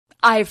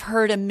I've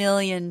heard a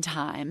million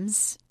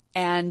times.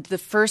 And the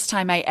first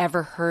time I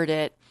ever heard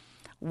it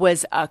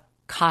was a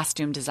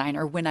costume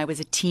designer when I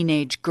was a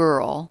teenage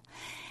girl.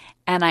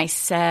 And I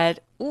said,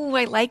 "Ooh,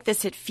 I like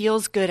this. It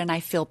feels good and I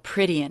feel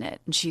pretty in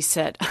it." And she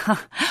said,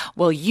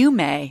 "Well, you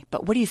may,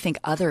 but what do you think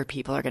other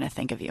people are going to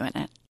think of you in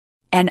it?"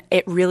 And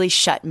it really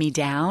shut me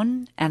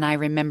down. And I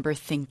remember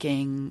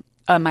thinking,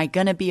 am I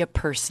going to be a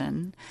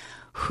person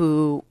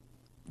who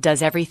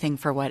does everything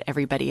for what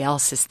everybody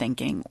else is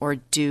thinking, or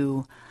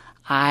do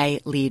I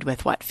lead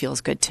with what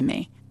feels good to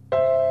me?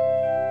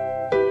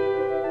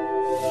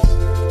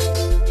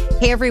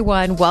 Hey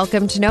everyone,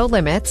 welcome to No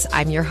Limits.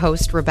 I'm your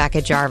host,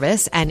 Rebecca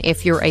Jarvis, and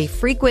if you're a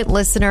frequent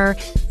listener,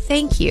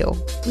 thank you.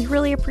 We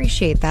really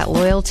appreciate that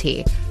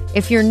loyalty.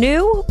 If you're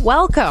new,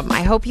 welcome.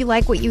 I hope you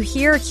like what you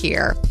hear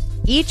here.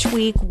 Each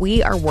week,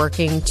 we are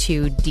working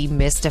to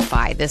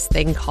demystify this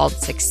thing called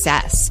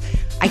success.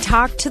 I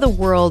talk to the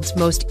world's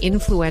most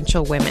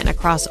influential women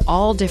across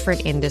all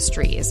different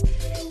industries.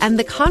 And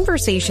the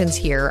conversations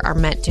here are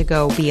meant to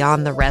go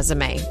beyond the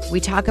resume. We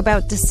talk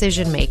about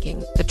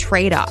decision-making, the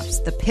trade-offs,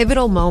 the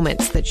pivotal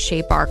moments that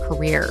shape our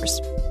careers,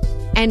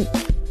 and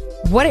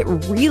what it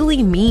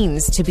really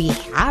means to be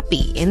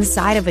happy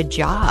inside of a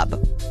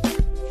job.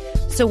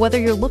 So whether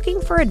you're looking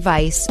for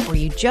advice or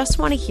you just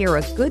want to hear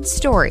a good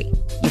story,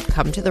 you've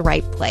come to the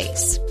right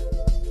place.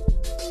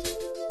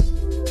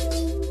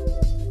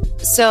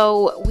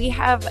 So we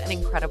have an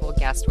incredible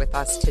guest with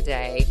us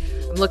today.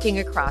 I'm looking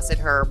across at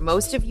her.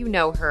 Most of you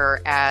know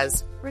her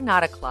as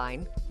Renata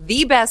Klein,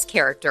 the best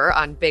character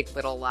on Big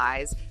Little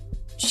Lies.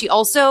 She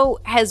also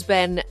has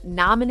been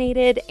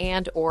nominated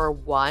and or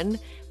won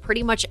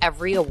pretty much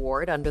every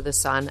award under the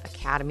sun: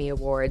 Academy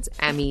Awards,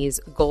 Emmys,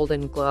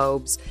 Golden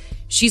Globes.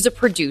 She's a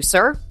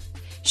producer.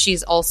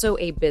 She's also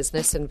a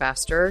business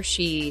investor.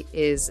 She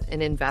is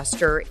an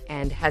investor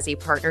and has a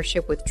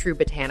partnership with True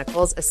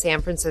Botanicals, a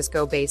San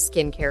Francisco-based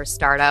skincare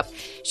startup.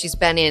 She's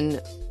been in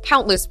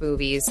countless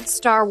movies: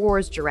 Star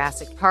Wars,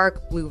 Jurassic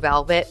Park, Blue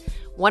Velvet.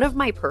 One of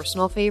my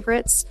personal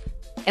favorites,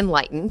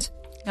 Enlightened,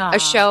 a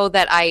show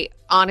that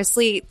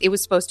it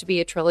was supposed to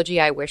be a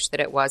trilogy. I wish that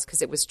it was,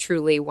 because it was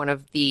truly one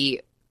of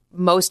the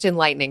most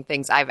enlightening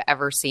things I've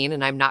ever seen,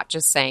 and I'm not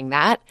just saying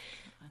that.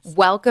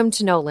 Welcome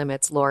to No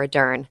Limits, Laura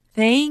Dern.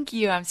 Thank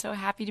you. I'm so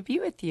happy to be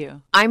with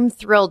you. I'm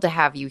thrilled to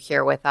have you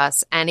here with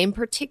us. And in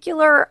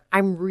particular,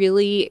 I'm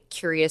really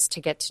curious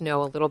to get to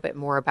know a little bit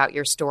more about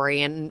your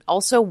story, and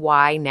also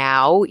why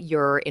now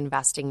you're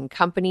investing in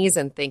companies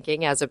and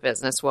thinking as a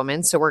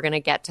businesswoman. So we're going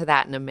to get to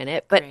that in a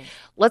minute. But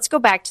Let's go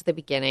back to the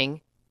beginning.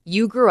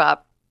 You grew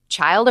up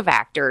child of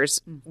actors.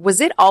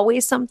 Was it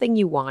always something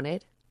you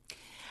wanted?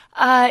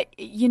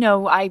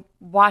 I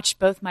watched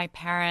both my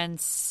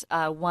parents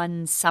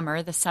one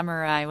summer, the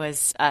summer I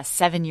was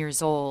 7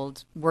 years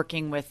old,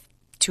 working with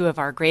two of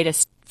our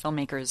greatest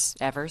filmmakers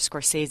ever,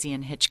 Scorsese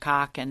and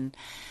Hitchcock, and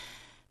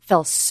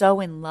fell so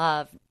in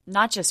love,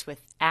 not just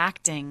with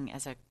acting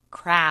as a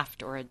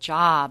craft or a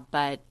job,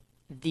 but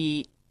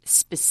the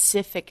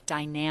specific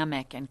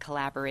dynamic and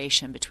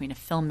collaboration between a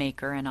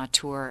filmmaker, an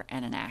auteur,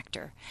 and an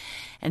actor.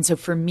 And so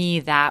for me,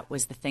 that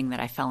was the thing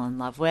that I fell in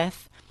love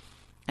with,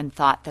 and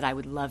thought that I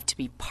would love to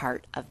be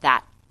part of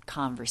that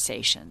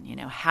conversation,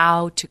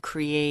 how to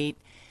create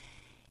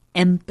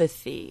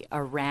empathy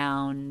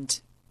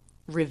around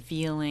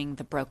revealing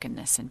the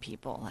brokenness in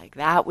people. Like,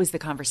 that was the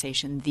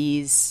conversation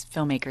these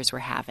filmmakers were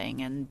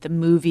having, and the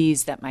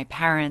movies that my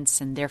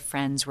parents and their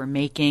friends were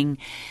making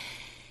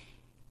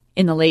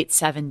in the late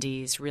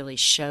 70s really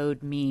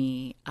showed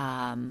me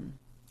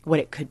what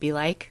it could be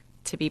like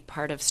to be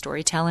part of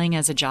storytelling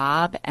as a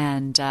job,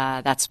 and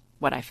that's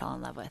what I fell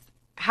in love with.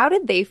 How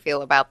did they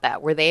feel about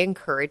that? Were they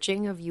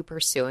encouraging of you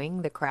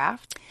pursuing the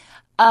craft?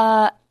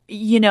 My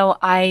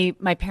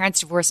parents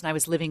divorced, and I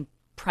was living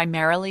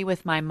primarily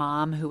with my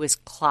mom, who was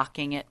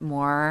clocking it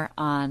more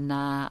on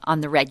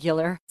the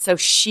regular. So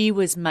she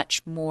was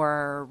much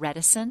more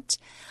reticent.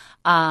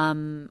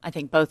 I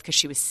think both because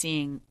she was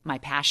seeing my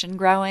passion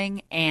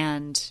growing,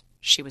 and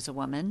she was a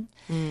woman,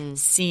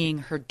 seeing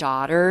her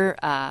daughter,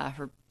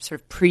 her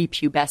sort of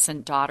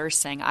prepubescent daughter,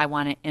 saying, "I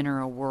want to enter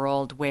a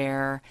world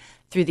where,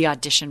 through the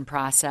audition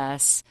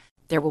process,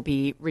 there will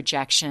be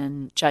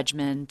rejection,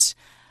 judgment,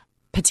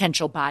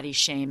 potential body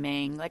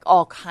shaming, like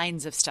all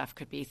kinds of stuff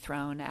could be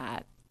thrown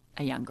at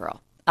a young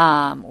girl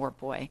or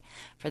boy,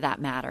 for that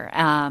matter.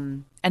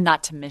 And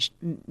not to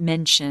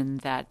mention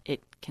that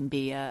it can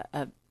be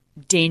a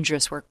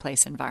dangerous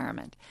workplace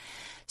environment."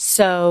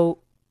 So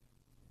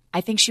I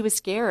think she was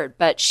scared,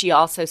 but she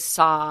also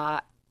saw,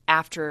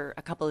 after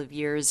a couple of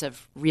years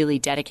of really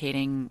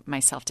dedicating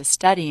myself to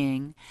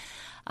studying,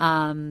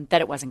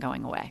 that it wasn't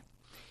going away.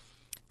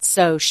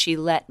 So she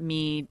let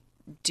me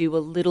do a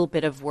little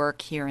bit of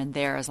work here and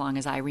there as long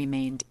as I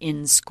remained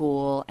in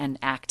school and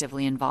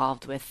actively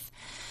involved with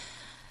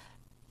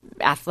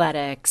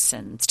athletics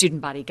and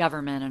student body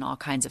government and all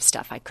kinds of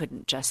stuff. I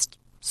couldn't just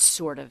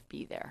sort of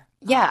be there.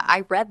 Yeah,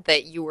 I read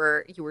that you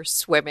were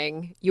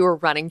swimming, you were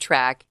running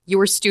track, you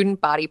were student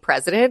body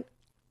president.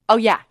 Oh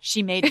yeah,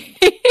 she made me.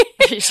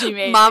 She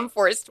made Mom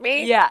forced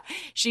me. Yeah.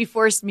 She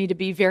forced me to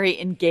be very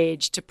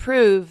engaged to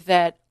prove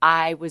that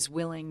I was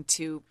willing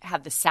to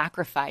have the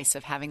sacrifice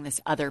of having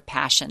this other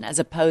passion as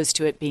opposed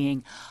to it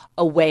being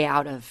a way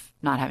out of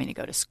not having to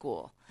go to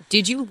school.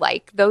 Did you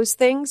like those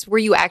things? Were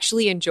you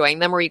actually enjoying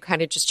them, or were you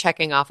kind of just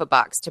checking off a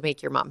box to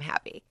make your mom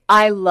happy?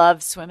 I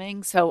love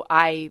swimming. So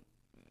I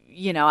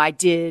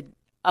did,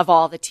 of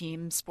all the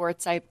team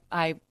sports I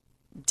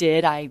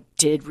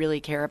did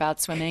really care about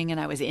swimming and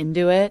I was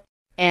into it.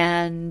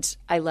 And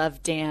I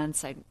loved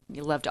dance. I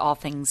loved all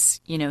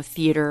things,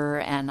 theater,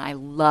 and I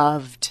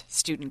loved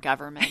student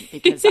government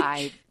because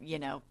I,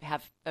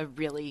 have a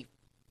really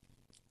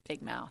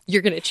big mouth.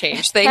 You're going to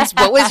change things.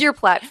 What was your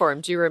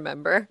platform? Do you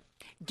remember?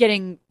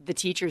 Getting the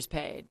teachers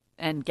paid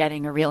and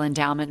getting a real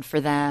endowment for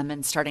them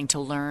and starting to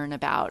learn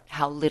about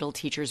how little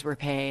teachers were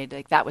paid.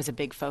 Like that was a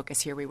big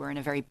focus here. We were in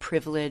a very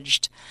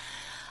privileged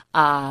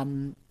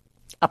upper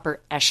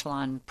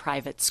echelon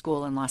private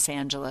school in Los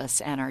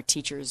Angeles, and our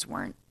teachers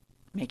weren't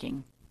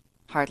making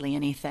hardly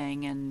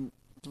anything, and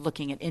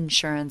looking at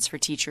insurance for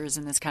teachers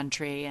in this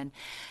country. And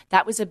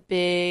that was a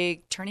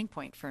big turning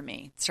point for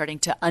me, starting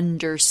to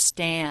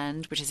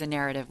understand, which is a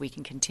narrative we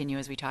can continue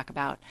as we talk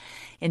about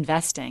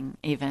investing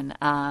even,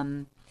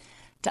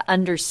 to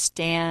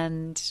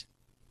understand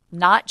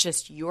not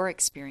just your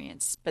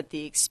experience, but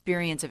the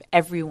experience of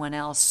everyone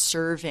else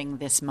serving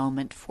this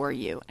moment for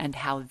you and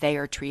how they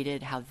are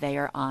treated, how they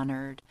are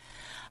honored.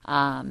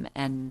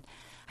 And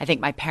I think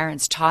my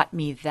parents taught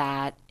me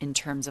that in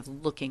terms of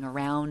looking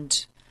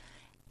around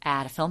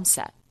at a film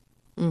set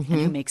and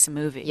who makes a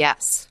movie.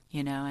 Yes.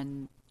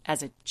 And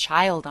as a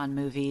child on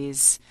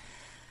movies,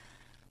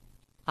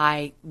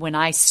 when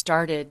I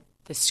started,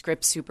 the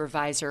script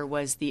supervisor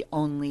was the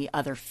only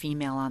other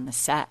female on the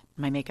set.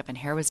 My makeup and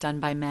hair was done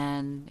by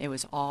men. It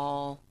was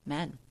all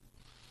men,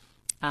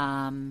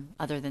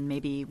 other than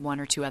maybe one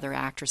or two other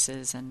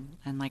actresses and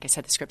like I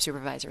said, the script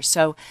supervisor.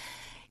 So,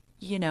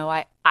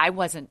 I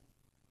wasn't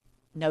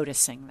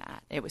noticing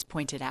that. It was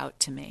pointed out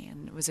to me,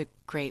 and it was a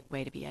great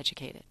way to be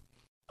educated.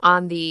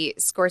 On the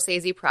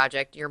Scorsese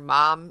project, your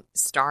mom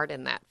starred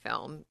in that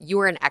film. You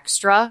were an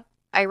extra,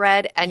 I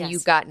read, and Yes. you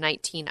got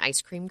 19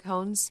 ice cream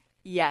cones.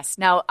 Yes.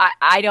 Now,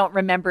 I don't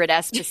remember it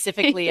as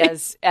specifically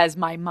as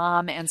my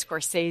mom and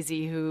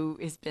Scorsese, who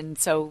has been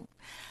so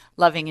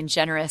loving and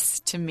generous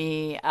to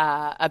me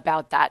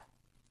about that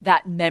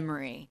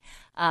memory,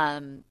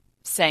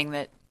 saying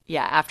that,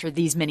 yeah, after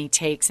these many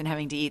takes and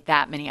having to eat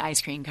that many ice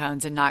cream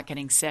cones and not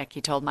getting sick, he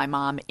told my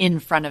mom in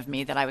front of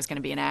me that I was going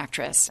to be an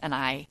actress, and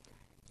I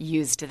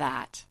used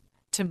that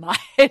to my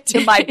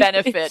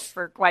benefit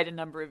for quite a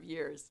number of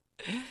years.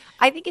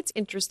 I think it's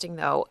interesting,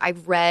 though.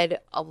 I've read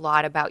a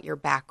lot about your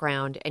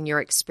background and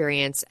your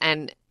experience,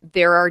 and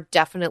there are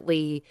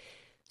definitely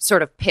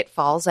sort of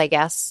pitfalls, I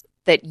guess,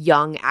 that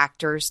young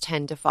actors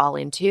tend to fall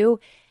into.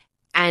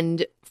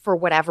 And for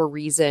whatever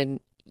reason,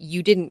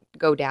 you didn't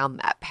go down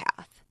that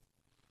path.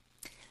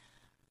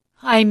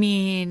 I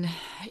mean,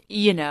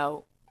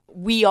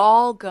 we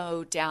all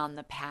go down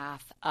the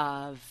path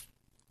of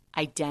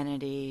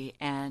identity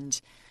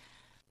and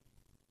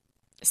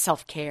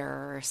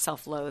self-care,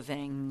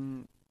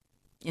 self-loathing,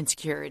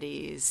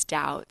 insecurities,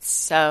 doubts.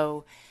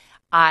 So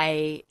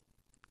I,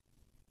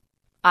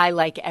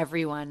 like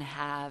everyone,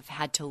 have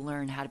had to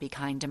learn how to be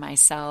kind to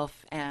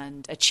myself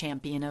and a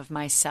champion of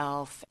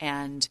myself,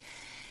 and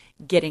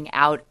getting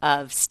out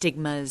of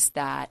stigmas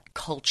that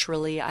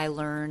culturally I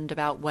learned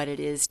about what it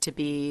is to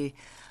be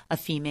a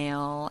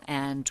female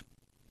and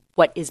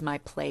what is my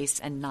place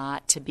and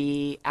not to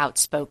be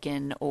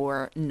outspoken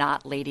or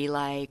not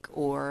ladylike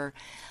or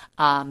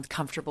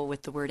comfortable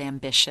with the word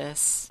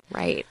ambitious.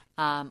 Right.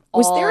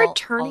 Was there a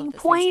turning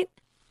point?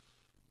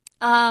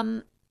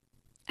 I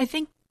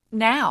think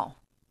now.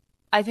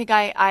 I think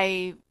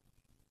I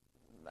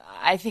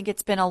think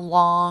it's been a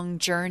long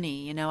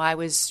journey. I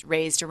was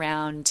raised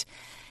around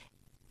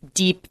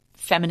deep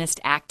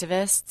feminist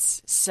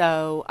activists,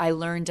 so I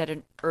learned at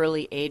an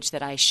early age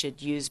that I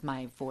should use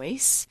my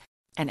voice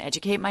and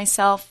educate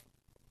myself.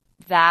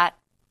 That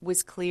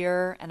was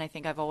clear, and I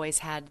think I've always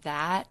had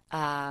that,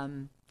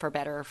 for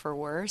better or for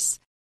worse,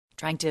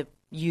 trying to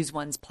use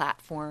one's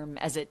platform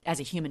as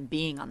a human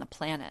being on the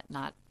planet,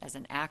 not as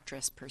an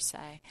actress per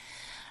se.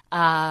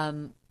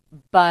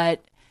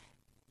 But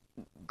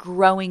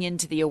growing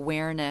into the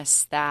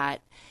awareness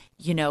that,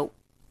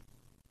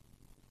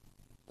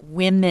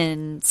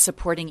 women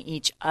supporting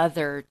each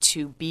other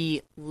to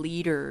be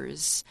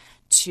leaders,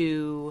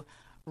 to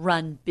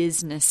run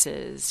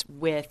businesses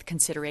with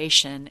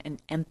consideration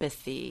and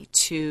empathy,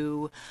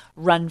 to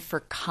run for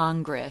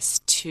Congress,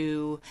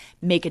 to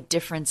make a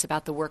difference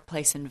about the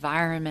workplace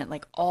environment,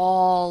 like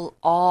all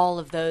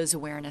of those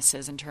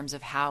awarenesses in terms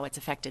of how it's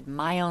affected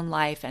my own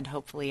life and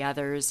hopefully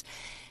others,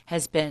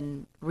 has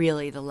been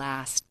really the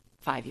last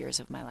 5 years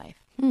of my life.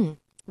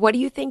 What do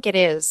you think it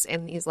is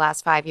in these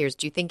last 5 years?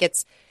 Do you think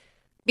it's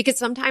because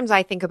sometimes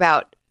I think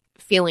about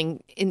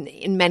feeling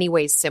in many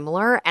ways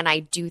similar, and I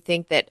do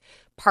think that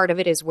part of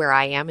it is where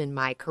I am in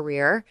my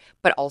career,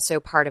 but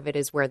also part of it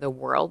is where the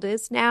world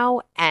is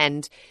now.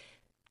 And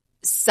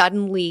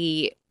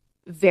suddenly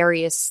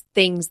various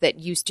things that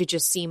used to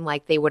just seem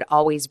like they would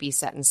always be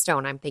set in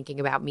stone. I'm thinking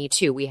about Me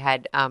Too. We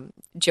had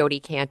Jodi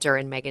Kantor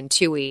and Megan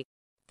Twohey,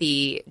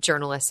 the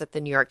journalists at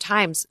the New York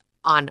Times,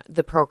 on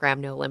the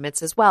program No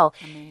Limits as well.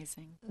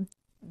 Amazing.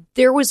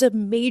 There was a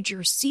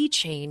major sea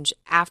change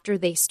after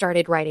they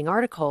started writing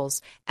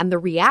articles, and the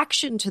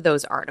reaction to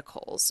those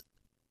articles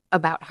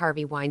about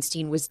Harvey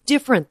Weinstein was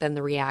different than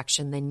the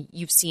reaction than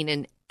you've seen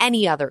in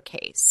any other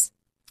case.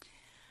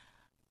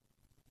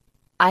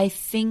 I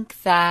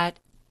think that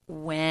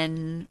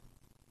when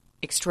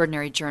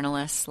extraordinary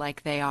journalists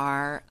like they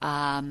are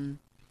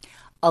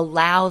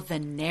allow the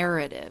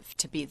narrative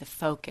to be the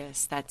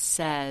focus that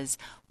says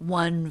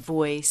one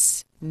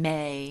voice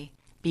may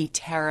be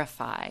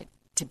terrified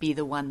to be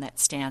the one that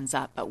stands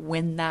up, but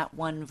when that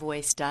one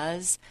voice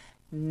does,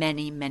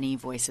 many, many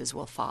voices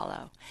will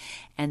follow.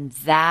 And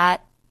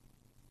that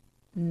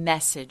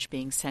message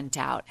being sent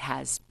out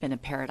has been a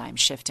paradigm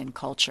shift in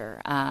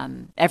culture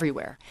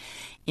everywhere,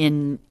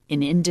 in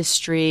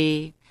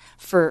industry,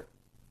 for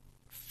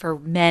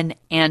men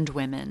and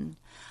women,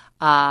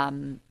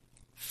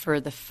 for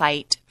the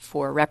fight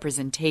for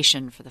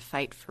representation, for the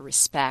fight for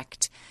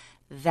respect.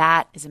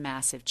 That is a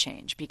massive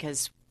change,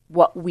 because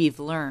what we've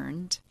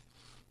learned,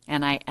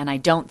 and I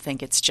don't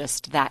think it's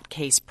just that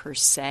case per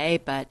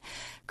se, but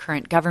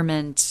current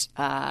government,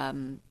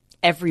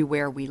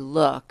 everywhere we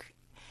look,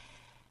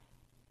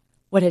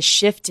 what has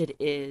shifted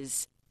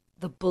is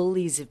the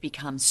bullies have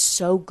become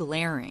so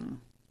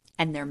glaring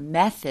and their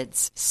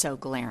methods so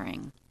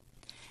glaring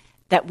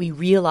that we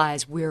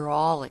realize we're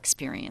all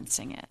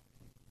experiencing it.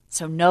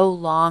 So no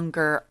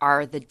longer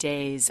are the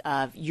days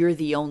of you're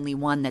the only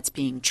one that's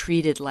being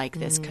treated like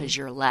this because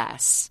you're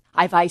less.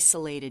 I've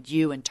isolated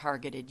you and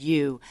targeted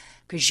you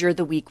because you're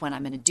the weak one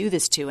I'm going to do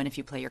this to, and if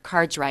you play your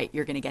cards right,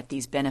 you're going to get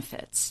these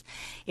benefits.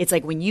 It's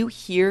like when you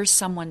hear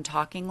someone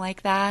talking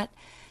like that,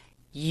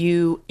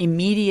 you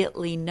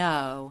immediately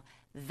know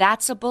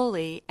that's a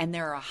bully, and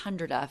there are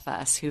 100 of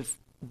us who've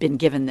been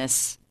given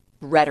this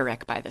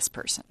rhetoric by this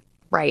person.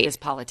 Right. This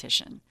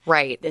politician.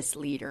 Right. This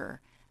leader.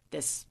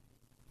 This,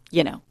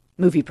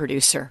 movie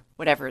producer,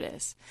 whatever it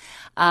is.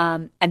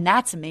 And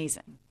that's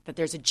amazing that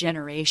there's a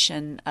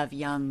generation of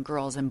young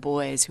girls and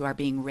boys who are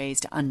being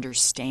raised to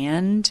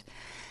understand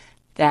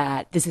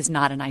that this is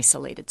not an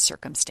isolated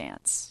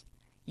circumstance.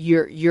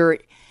 You're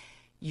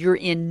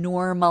in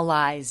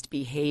normalized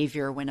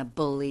behavior when a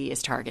bully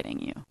is targeting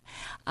you.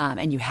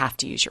 And you have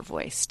to use your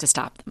voice to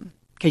stop them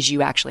because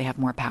you actually have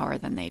more power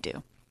than they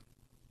do.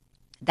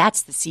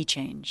 That's the sea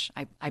change,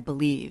 I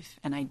believe.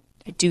 And I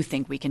do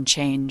think we can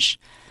change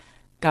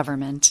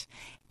government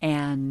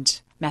and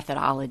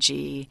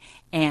methodology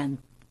and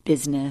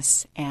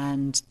business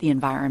and the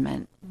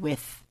environment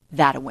with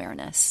that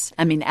awareness.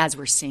 I mean, as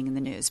we're seeing in the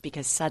news,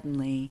 because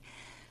suddenly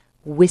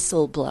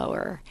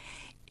whistleblower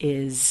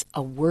is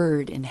a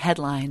word in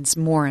headlines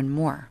more and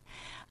more.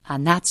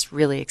 And that's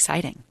really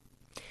exciting.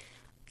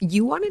 Did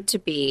you want to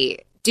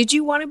be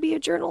a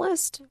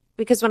journalist?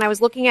 Because when I was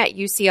looking at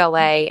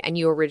UCLA and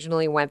you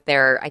originally went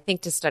there, I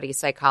think to study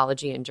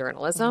psychology and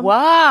journalism.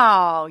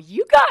 Wow,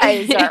 you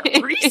guys are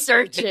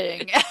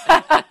researching.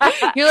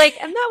 You're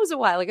like, and that was a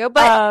while ago.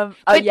 But,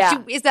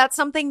 is that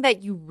something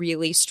that you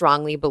really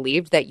strongly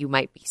believed that you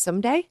might be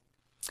someday?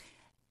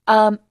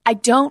 I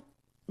don't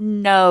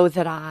know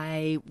that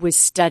I was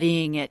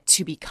studying it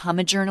to become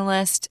a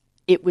journalist.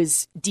 It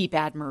was deep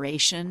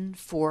admiration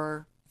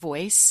for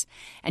voice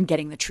and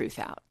getting the truth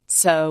out.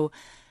 So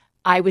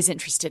I was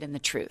interested in the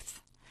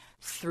truth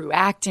through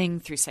acting,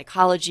 through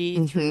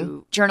psychology,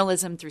 through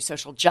journalism, through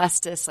social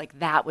justice. Like,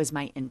 that was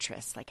my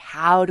interest. Like,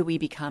 how do we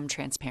become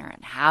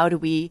transparent? How do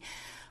we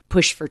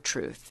push for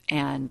truth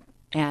and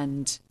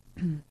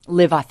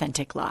live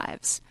authentic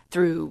lives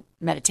through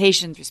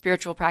meditation, through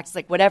spiritual practice,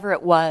 like whatever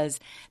it was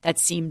that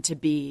seemed to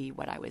be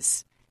what I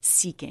was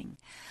seeking.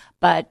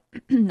 But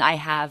I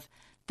have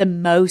the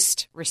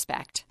most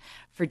respect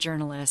for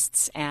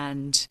journalists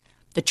and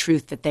the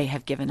truth that they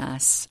have given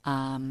us.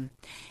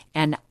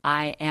 And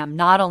I am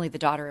not only the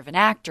daughter of an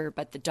actor,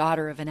 but the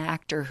daughter of an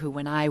actor who,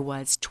 when I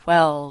was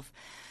 12,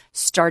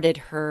 started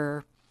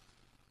her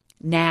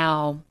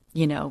now,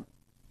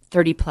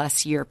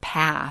 30-plus year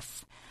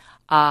path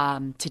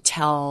to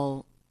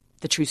tell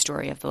the true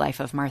story of the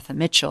life of Martha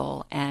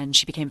Mitchell. And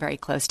she became very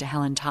close to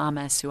Helen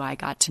Thomas, who I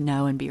got to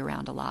know and be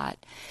around a lot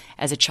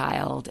as a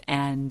child,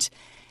 and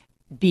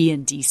be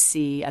in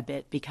D.C. a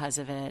bit because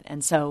of it.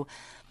 And so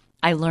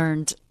I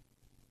learned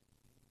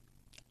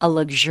a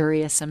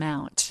luxurious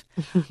amount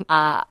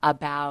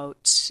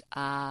about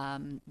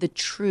the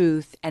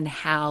truth and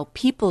how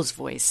people's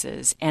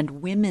voices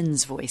and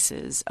women's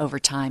voices over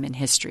time in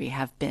history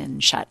have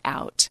been shut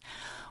out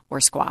or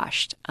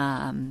squashed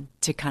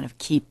to kind of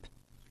keep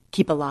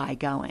a lie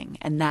going.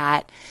 And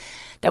that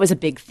was a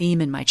big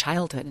theme in my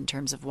childhood in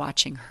terms of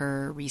watching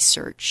her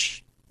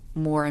research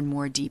more and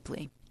more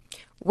deeply.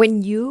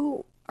 When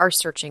you are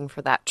searching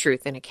for that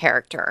truth in a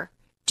character,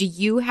 do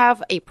you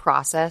have a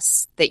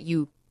process that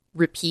you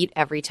repeat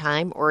every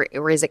time, or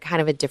is it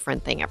kind of a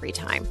different thing every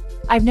time?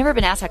 I've never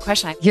been asked that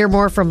question. Hear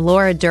more from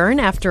Laura Dern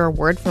after a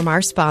word from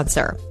our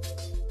sponsor.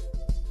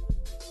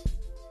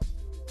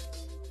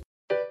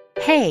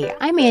 Hey,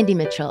 I'm Andy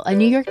Mitchell, a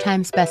New York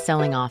Times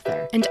bestselling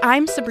author. And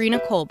I'm Sabrina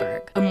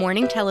Kohlberg, a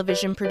morning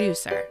television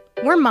producer.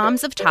 We're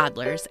moms of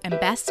toddlers and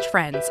best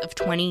friends of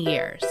 20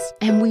 years.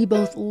 And we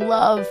both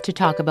love to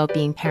talk about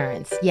being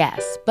parents,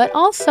 yes, but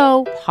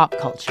also pop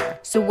culture.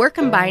 So we're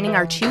combining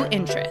our two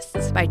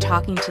interests by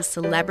talking to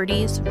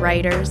celebrities,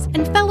 writers,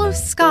 and fellow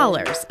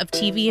scholars of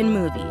TV and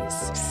movies.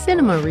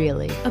 Cinema,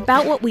 really.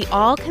 About what we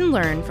all can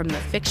learn from the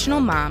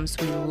fictional moms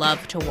we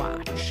love to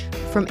watch.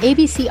 From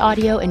ABC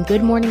Audio and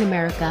Good Morning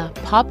America,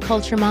 Pop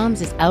Culture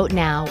Moms is out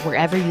now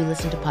wherever you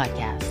listen to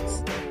podcasts.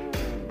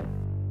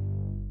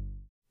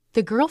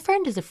 The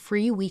Girlfriend is a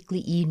free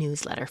weekly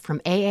e-newsletter from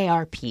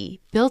AARP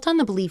built on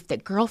the belief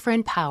that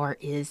girlfriend power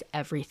is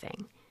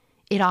everything.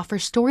 It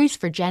offers stories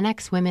for Gen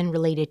X women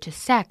related to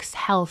sex,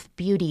 health,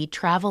 beauty,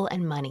 travel,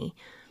 and money.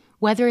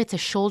 Whether it's a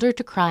shoulder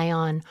to cry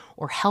on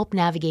or help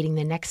navigating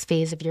the next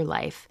phase of your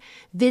life,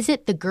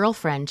 visit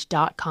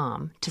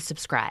thegirlfriend.com to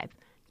subscribe.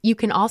 You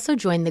can also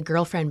join the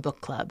Girlfriend Book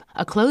Club,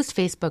 a closed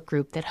Facebook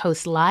group that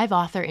hosts live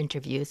author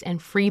interviews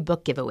and free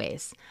book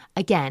giveaways.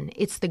 Again,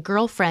 it's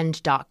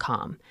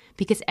thegirlfriend.com,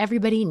 because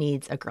everybody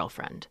needs a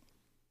girlfriend.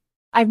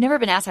 I've never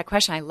been asked that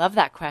question. I love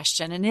that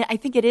question. And I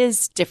think it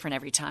is different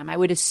every time. I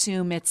would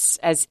assume it's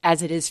as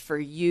it is for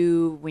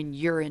you when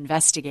you're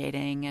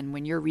investigating and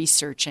when you're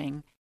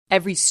researching.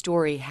 Every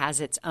story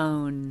has its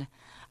own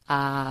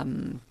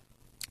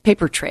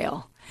paper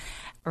trail,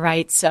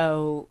 right?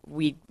 So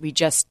we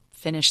just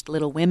finished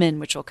Little Women,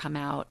 which will come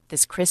out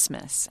this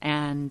Christmas.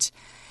 And,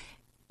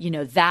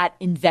 that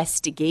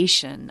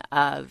investigation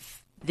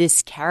of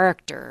this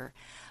character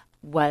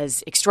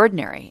was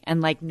extraordinary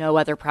and like no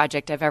other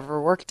project I've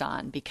ever worked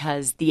on,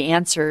 because the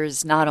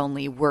answers not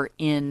only were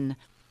in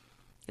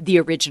the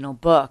original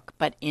book,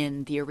 but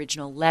in the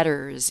original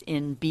letters,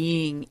 in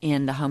being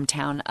in the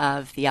hometown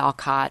of the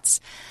Alcotts,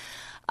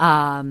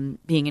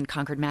 being in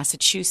Concord,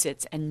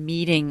 Massachusetts, and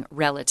meeting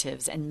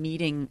relatives and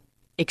meeting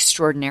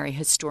extraordinary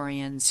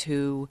historians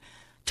who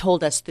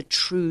told us the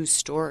true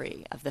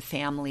story of the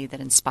family that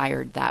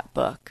inspired that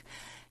book.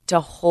 To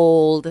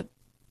hold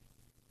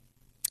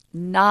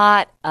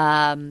not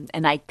an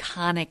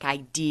iconic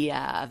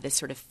idea of this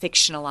sort of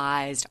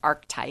fictionalized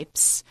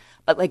archetypes,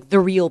 but like the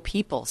real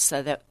people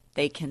so that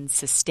they can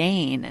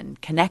sustain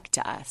and connect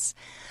to us.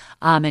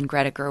 And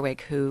Greta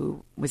Gerwig,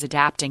 who was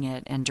adapting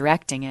it and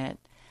directing it,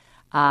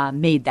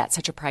 made that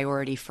such a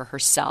priority for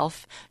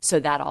herself. So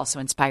that also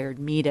inspired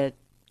me to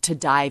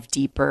dive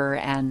deeper,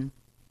 and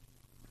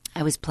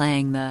I was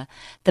playing the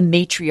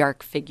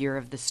matriarch figure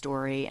of the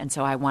story, and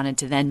so I wanted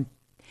to then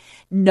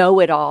know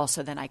it all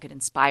so then I could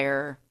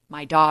inspire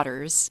my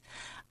daughters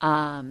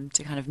to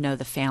kind of know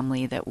the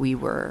family that we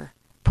were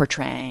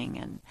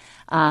portraying,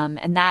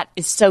 and that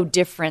is so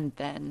different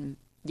than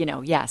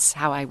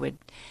how I would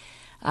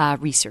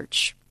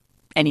research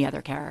any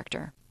other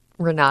character.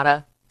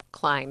 Renata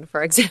Klein,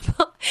 for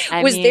example.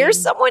 Was there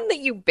someone that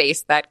you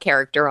based that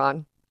character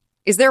on?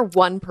 Is there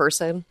one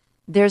person?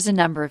 There's a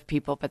number of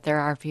people, but there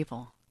are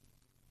people.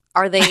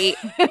 Are they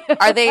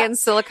in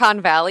Silicon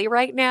Valley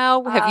right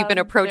now? Have you been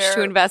approached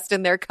to invest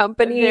in their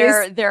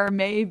companies? There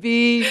may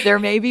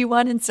be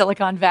one in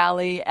Silicon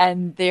Valley,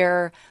 and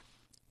there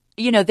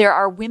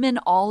are women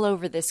all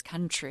over this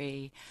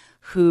country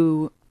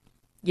who,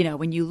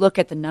 when you look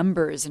at the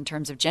numbers in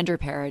terms of gender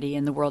parity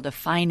in the world of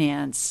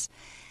finance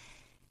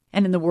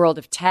and in the world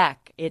of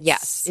tech,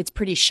 it's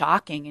pretty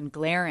shocking and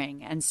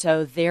glaring. And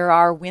so there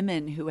are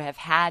women who have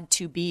had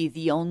to be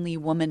the only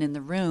woman in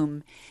the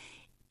room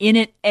in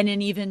it, and in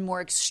an even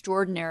more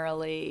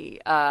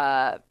extraordinarily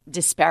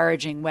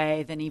disparaging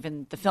way than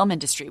even the film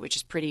industry, which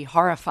is pretty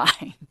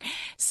horrifying.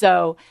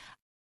 So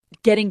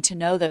getting to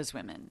know those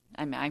women,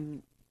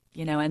 and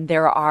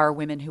there are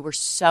women who were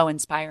so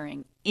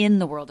inspiring in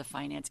the world of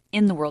finance,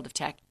 in the world of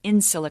tech,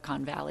 in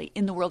Silicon Valley,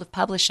 in the world of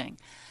publishing,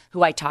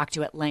 who I talked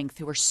to at length,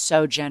 who were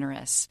so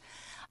generous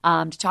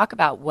to talk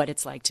about what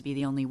it's like to be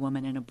the only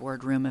woman in a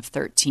boardroom of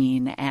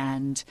 13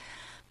 and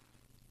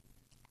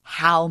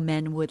how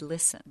men would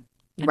listen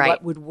and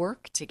what would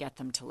work to get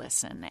them to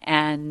listen,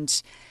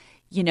 and,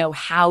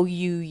 how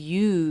you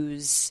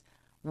use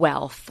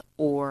wealth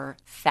or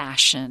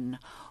fashion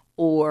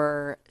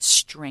or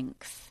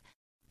strength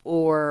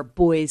or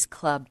boys'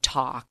 club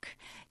talk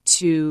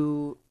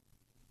to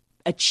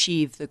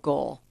achieve the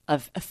goal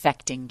of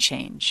affecting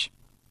change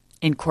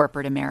in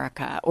corporate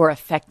America or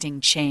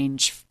affecting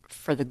change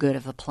for the good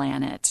of the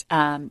planet.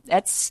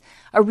 That's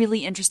a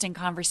really interesting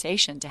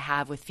conversation to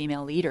have with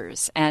female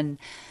leaders. And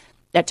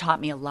that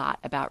taught me a lot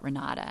about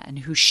Renata and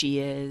who she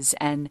is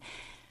and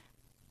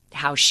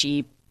how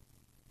she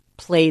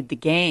played the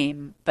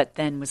game, but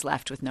then was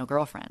left with no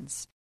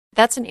girlfriends.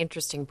 That's an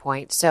interesting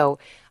point. So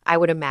I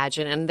would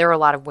imagine, and there are a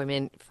lot of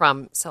women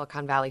from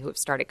Silicon Valley who have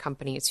started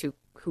companies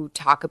who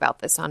talk about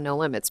this on No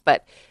Limits,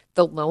 but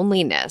the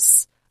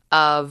loneliness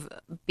of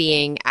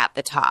being at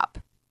the top.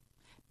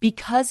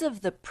 Because of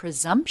the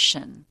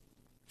presumption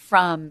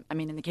from, I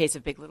mean, in the case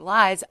of Big Little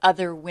Lies,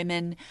 other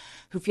women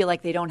who feel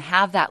like they don't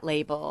have that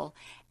label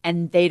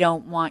and they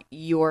don't want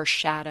your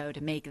shadow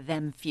to make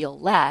them feel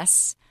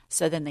less.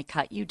 So then they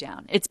cut you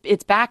down.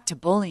 It's back to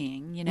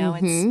bullying, you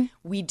know.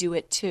 We do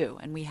it too,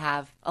 and we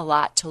have a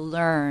lot to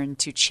learn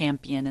to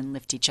champion and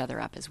lift each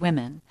other up as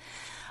women,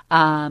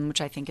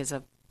 which I think is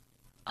a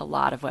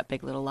lot of what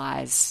Big Little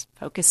Lies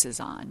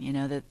focuses on. You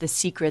know, the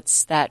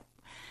secrets that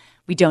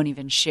we don't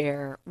even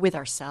share with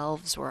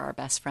ourselves or our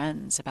best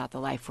friends about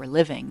the life we're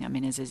living. I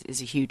mean,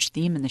 is a huge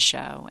theme in the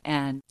show,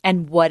 and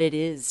what it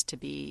is to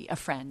be a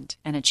friend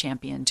and a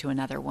champion to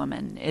another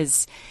woman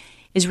is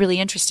really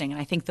interesting. And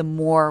I think the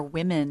more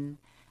women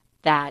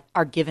that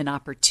are given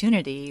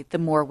opportunity, the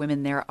more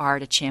women there are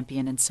to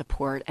champion and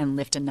support and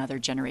lift another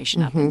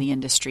generation up in the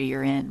industry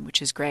you're in,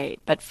 which is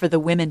great. But for the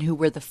women who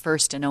were the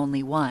first and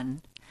only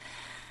one,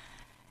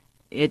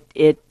 it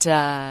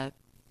had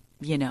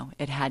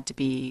to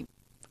be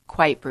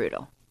quite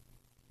brutal.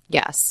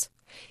 Yes.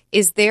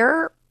 Is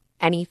there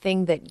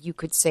anything that you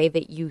could say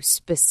that you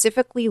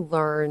specifically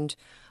learned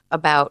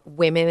about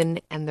women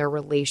and their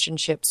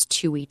relationships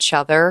to each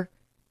other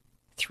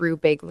through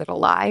Big Little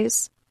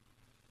Lies?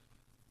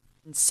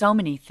 So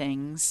many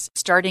things,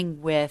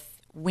 starting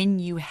with when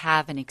you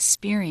have an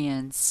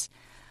experience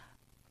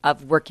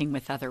of working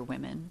with other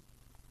women,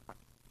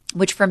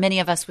 which for many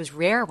of us was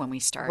rare when we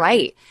started.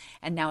 Right.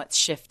 And now it's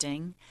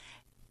shifting.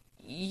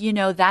 You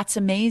know, that's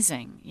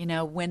amazing. You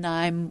know, when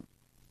I'm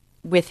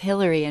with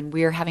Hillary and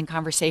we're having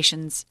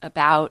conversations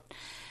about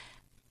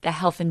the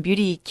health and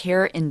beauty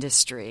care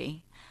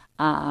industry,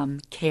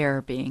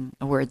 care being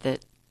a word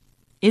that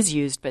is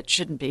used but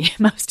shouldn't be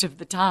most of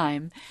the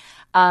time.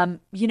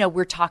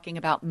 We're talking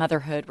about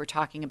motherhood. We're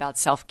talking about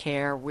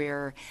self-care.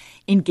 We're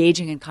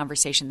engaging in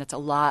conversation that's a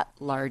lot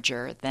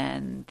larger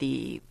than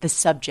the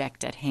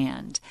subject at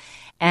hand.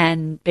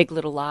 And Big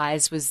Little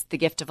Lies was the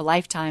gift of a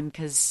lifetime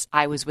because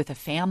I was with a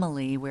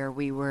family where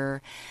we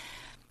were,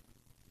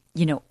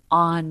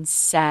 on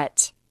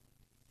set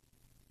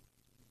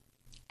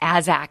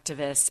as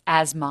activists,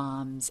 as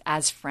moms,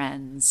 as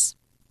friends,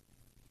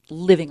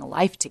 living a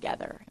life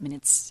together. I mean,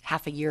 it's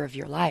half a year of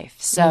your life.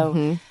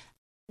 So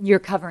you're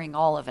covering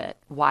all of it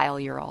while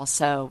you're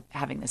also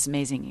having this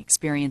amazing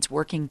experience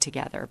working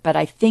together. But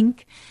I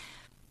think,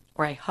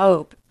 or I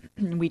hope,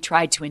 we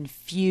tried to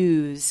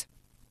infuse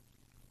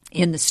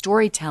in the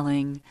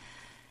storytelling,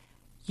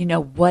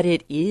 what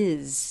it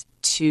is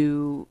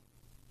to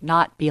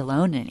not be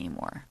alone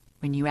anymore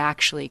when you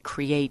actually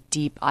create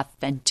deep,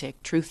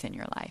 authentic truth in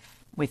your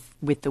life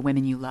with the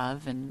women you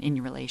love and in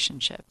your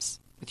relationships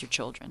with your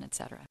children,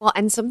 etc. Well,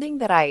 and something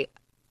that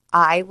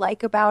I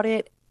like about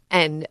it,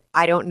 and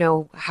I don't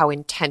know how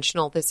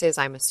intentional this is,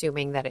 I'm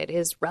assuming that it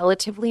is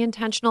relatively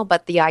intentional,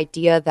 but the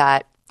idea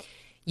that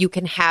you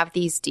can have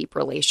these deep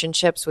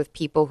relationships with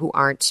people who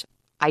aren't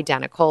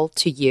identical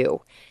to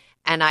you.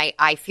 And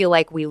I feel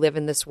like we live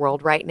in this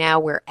world right now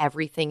where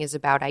everything is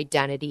about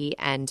identity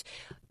and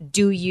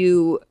do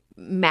you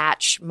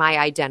match my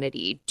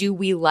identity? Do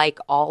we like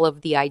all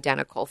of the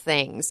identical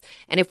things?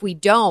 And if we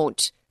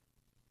don't,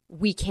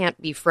 we can't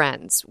be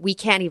friends. We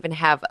can't even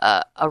have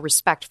a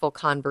respectful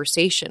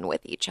conversation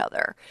with each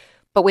other.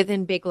 But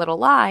within Big Little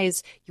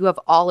Lies, you have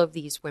all of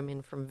these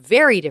women from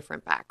very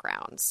different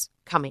backgrounds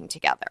coming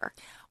together.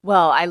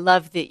 Well, I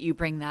love that you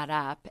bring that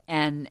up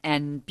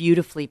and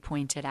beautifully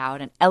pointed out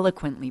and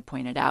eloquently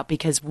pointed out,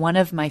 because one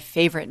of my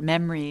favorite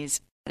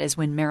memories is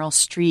when Meryl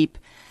Streep,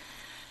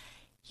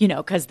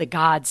 because the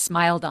gods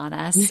smiled on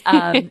us,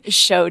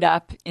 showed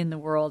up in the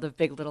world of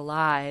Big Little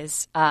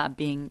Lies,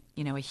 being,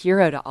 a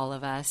hero to all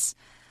of us.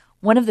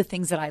 One of the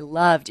things that I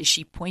loved is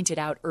she pointed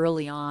out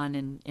early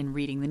on in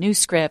reading the new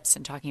scripts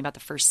and talking about the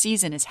first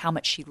season is how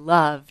much she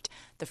loved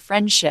the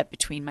friendship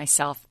between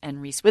myself and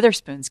Reese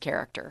Witherspoon's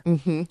character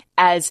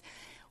as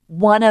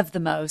one of the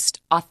most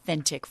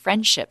authentic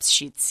friendships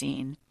she'd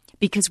seen,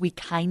 because we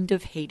kind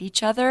of hate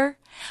each other,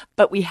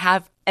 but we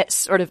have a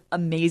sort of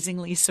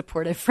amazingly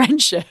supportive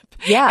friendship.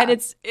 Yeah. And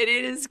it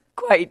is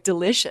quite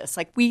delicious.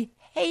 Like, we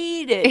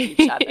hated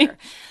each other.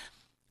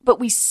 But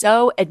we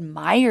so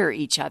admire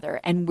each other,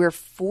 and we're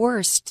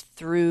forced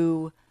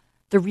through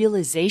the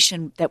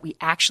realization that we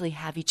actually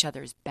have each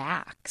other's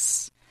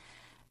backs,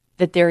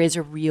 that there is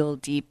a real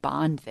deep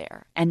bond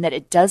there, and that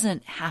it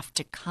doesn't have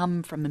to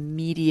come from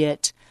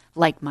immediate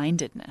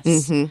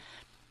like-mindedness.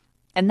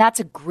 And that's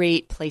a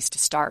great place to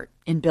start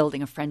in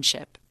building a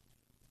friendship.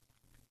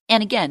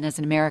 And again, as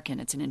an American,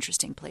 it's an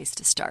interesting place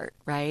to start,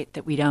 right?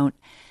 That we don't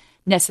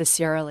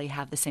necessarily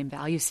have the same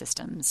value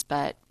systems,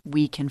 but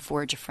we can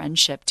forge a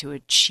friendship to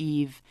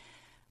achieve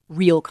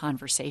real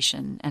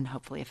conversation and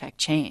hopefully affect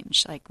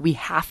change. Like, we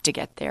have to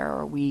get there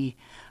or we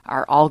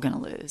are all going to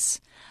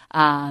lose.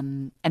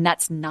 And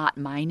that's not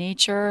my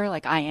nature.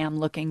 Like, I am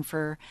looking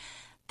for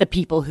the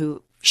people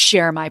who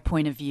share my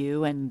point of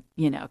view and,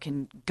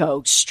 can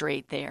go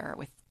straight there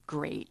with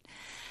great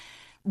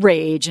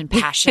rage and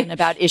passion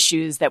about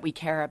issues that we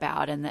care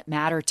about and that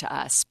matter to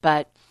us.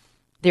 But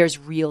there's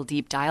real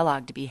deep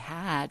dialogue to be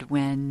had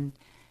when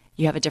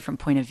you have a different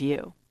point of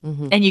view.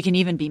 And you can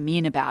even be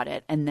mean about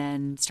it and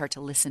then start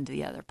to listen to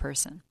the other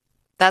person.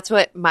 That's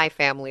what my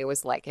family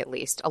was like, at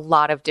least. A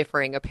lot of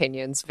differing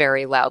opinions,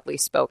 very loudly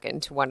spoken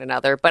to one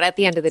another. But at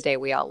the end of the day,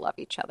 we all love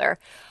each other.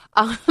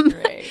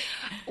 Right.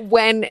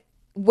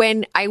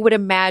 When I would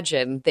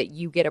imagine that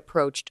you get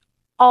approached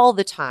all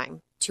the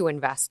time to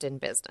invest in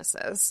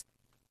businesses,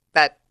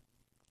 that,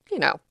 you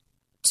know,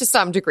 to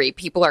some degree,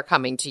 people are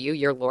coming to you.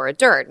 You're Laura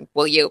Dern.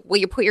 Will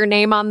you put your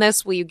name on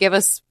this? Will you give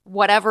us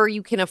whatever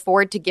you can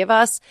afford to give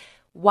us?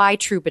 Why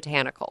True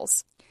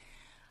Botanicals?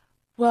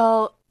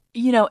 Well,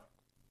 you know,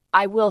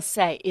 I will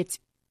say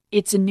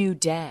it's a new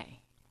day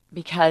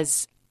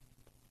because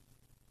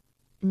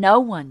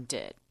no one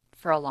did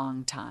for a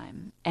long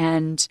time.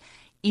 And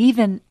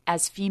even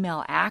as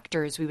female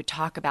actors, we would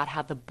talk about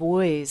how the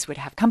boys would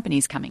have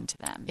companies coming to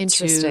them.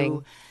 Interesting.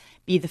 To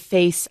be the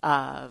face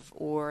of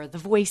or the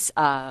voice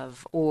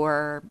of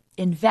or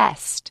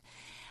invest.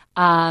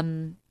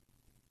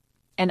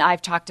 And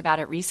I've talked about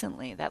it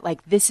recently that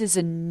like this is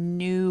a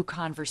new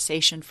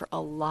conversation for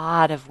a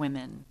lot of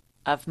women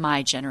of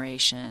my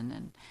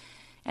generation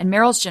and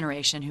Meryl's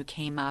generation who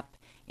came up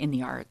in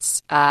the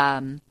arts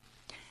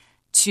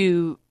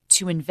to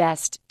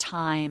invest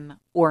time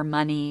or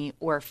money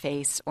or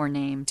face or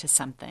name to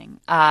something.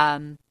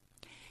 And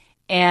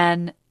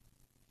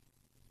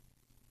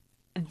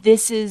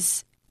this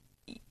is,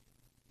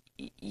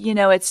 you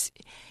know, it's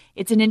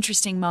an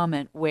interesting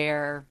moment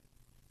where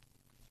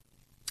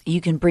you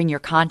can bring your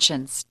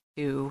conscience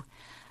to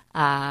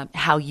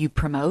how you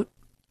promote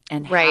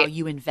and how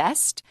you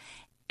invest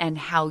and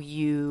how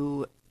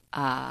you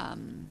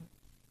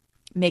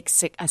make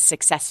a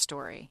success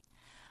story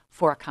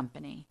for a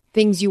company.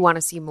 Things you want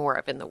to see more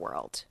of in the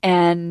world.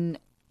 And,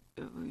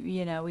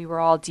 you know, we were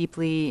all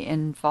deeply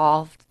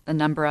involved, a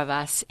number of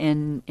us,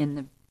 in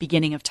the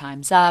beginning of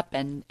Time's Up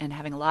and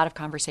having a lot of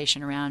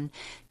conversation around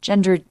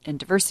gender and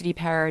diversity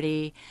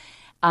parity.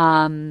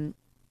 And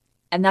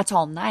that's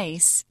all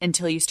nice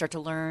until you start to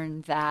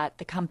learn that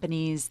the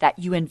companies that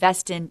you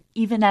invest in,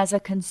 even as a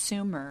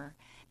consumer,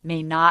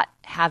 may not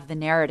have the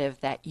narrative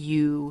that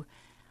you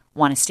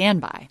want to stand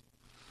by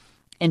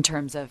in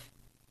terms of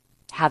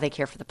how they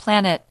care for the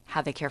planet,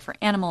 how they care for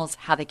animals,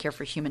 how they care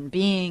for human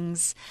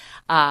beings,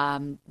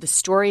 the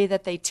story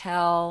that they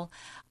tell,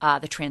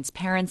 the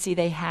transparency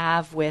they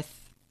have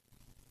with,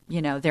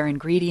 you know, their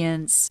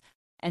ingredients.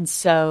 And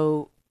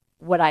so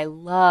what I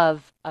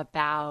love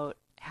about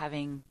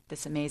having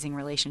this amazing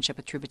relationship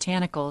with True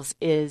Botanicals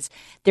is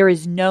there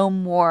is no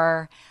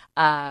more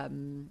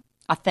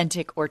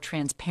authentic or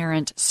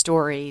transparent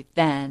story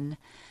than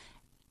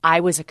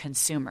I was a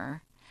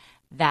consumer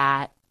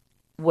that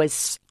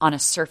was on a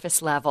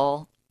surface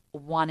level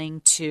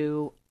wanting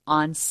to,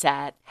 on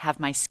set, have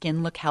my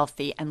skin look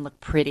healthy and look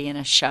pretty in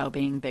a show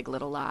being Big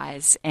Little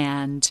Lies.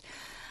 And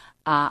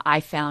I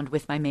found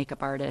with my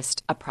makeup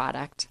artist a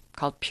product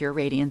called Pure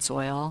Radiance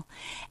Oil.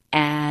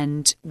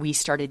 And we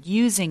started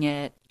using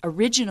it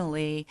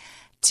originally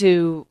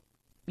to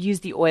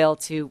use the oil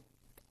to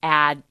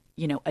add,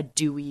 you know, a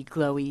dewy,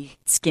 glowy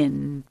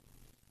skin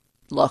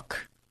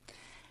look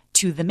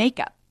to the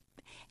makeup.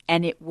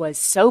 And it was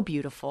so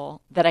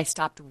beautiful that I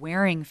stopped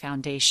wearing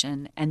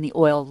foundation and the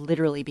oil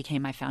literally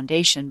became my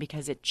foundation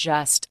because it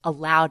just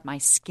allowed my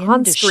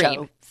skin to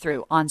show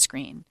through on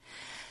screen.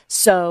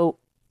 So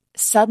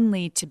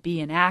suddenly to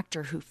be an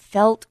actor who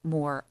felt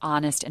more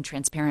honest and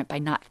transparent by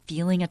not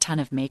feeling a ton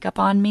of makeup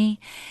on me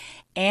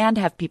and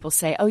have people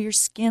say, oh, your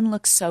skin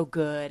looks so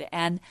good.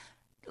 And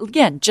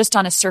again, just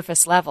on a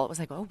surface level, it was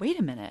like, oh, wait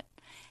a minute.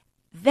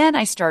 Then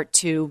I start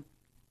to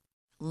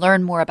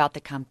learn more about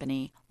the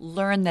company,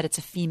 learn that it's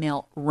a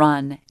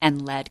female-run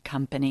and led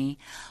company,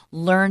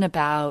 learn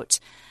about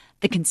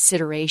the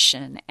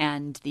consideration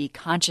and the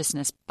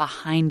consciousness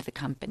behind the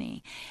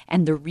company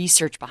and the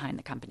research behind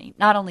the company.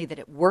 Not only that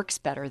it works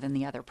better than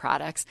the other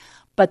products,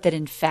 but that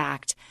in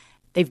fact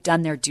they've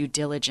done their due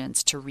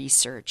diligence to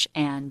research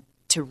and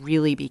to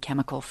really be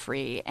chemical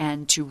free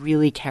and to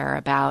really care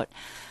about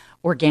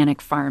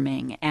organic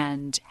farming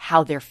and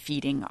how they're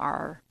feeding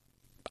our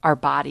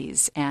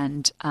bodies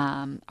and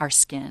our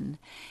skin.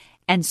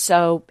 And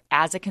so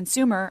as a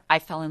consumer, I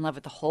fell in love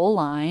with the whole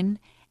line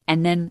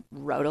and then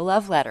wrote a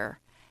love letter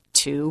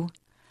to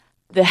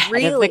the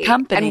head of the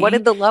company. And what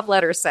did the love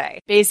letter say?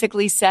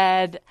 Basically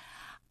said,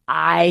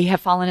 I have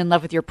fallen in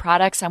love with your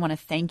products. I want to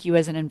thank you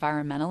as an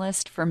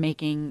environmentalist for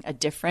making a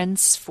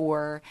difference,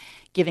 for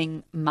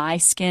giving my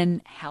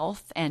skin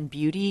health and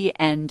beauty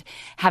and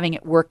having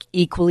it work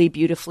equally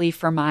beautifully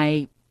for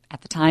my,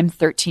 at the time,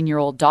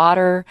 13-year-old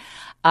daughter,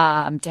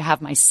 to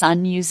have my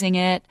son using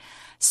it.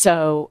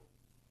 So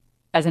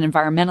as an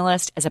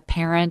environmentalist, as a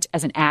parent,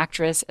 as an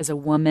actress, as a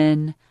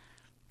woman,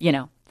 you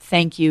know,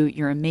 thank you.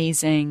 You're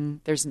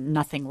amazing. There's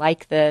nothing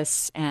like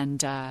this.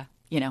 And,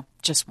 you know,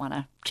 just want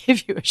to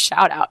give you a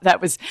shout out.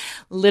 That was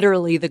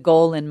literally the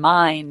goal in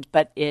mind,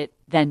 but it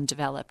then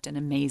developed an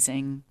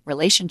amazing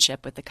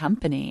relationship with the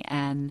company.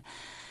 And,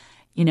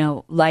 you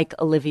know, like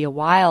Olivia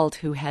Wilde,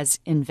 who has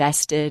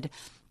invested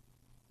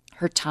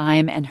her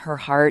time and her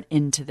heart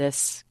into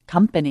this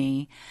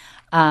company,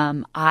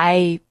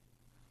 I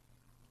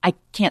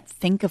can't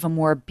think of a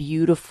more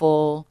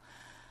beautiful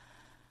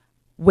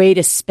way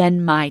to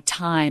spend my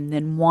time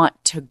than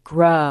want to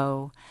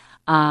grow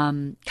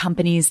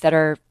companies that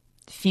are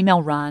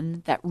female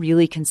run, that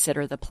really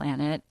consider the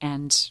planet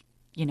and,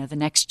 the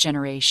next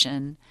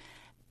generation,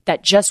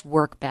 that just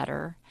work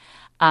better,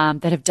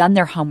 that have done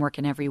their homework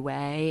in every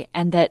way,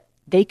 and that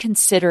they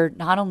consider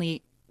not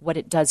only what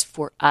it does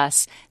for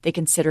us, they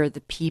consider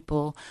the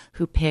people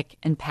who pick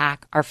and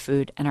pack our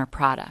food and our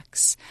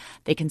products.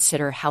 They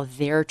consider how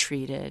they're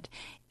treated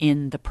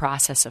in the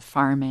process of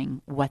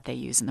farming, what they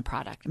use in the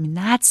product. I mean,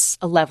 that's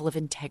a level of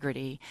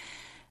integrity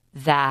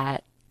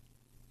that,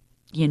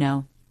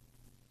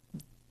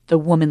 the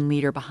woman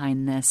leader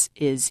behind this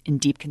is in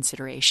deep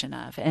consideration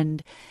of.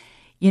 And,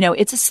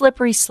 it's a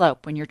slippery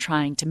slope when you're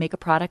trying to make a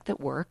product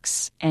that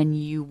works and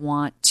you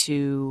want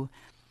to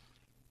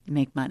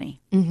make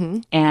money. Mm-hmm.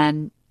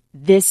 And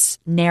this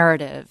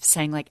narrative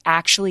saying like,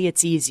 actually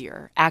it's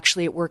easier,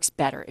 actually it works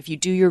better. If you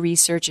do your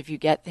research, if you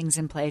get things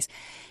in place,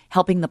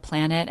 helping the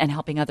planet and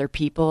helping other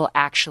people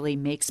actually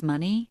makes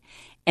money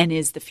and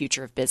is the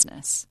future of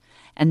business.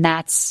 And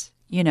that's,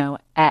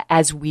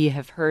 as we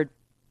have heard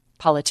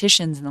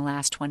politicians in the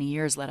last 20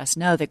 years let us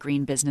know that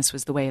green business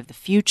was the way of the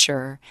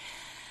future.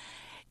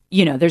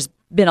 There's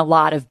been a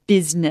lot of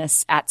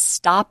business at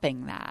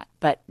stopping that.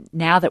 But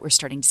now that we're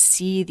starting to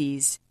see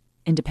these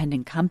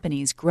independent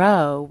companies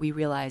grow, we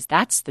realize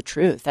that's the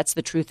truth. That's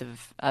the truth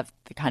of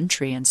the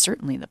country and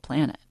certainly the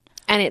planet.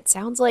 And it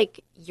sounds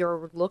like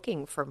you're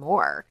looking for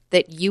more,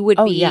 that you would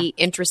be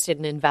interested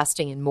in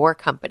investing in more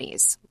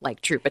companies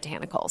like True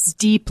Botanicals.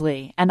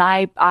 Deeply. And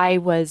I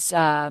was,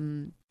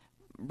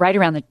 right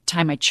around the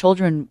time my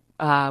children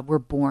were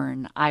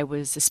born, I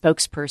was a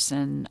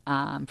spokesperson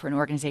for an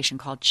organization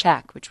called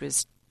CHEC, which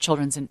was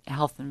Children's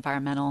Health and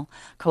Environmental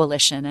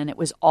Coalition. And it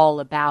was all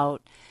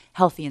about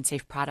healthy and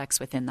safe products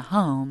within the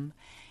home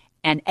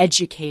and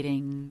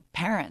educating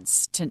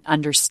parents to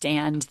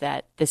understand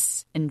that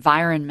this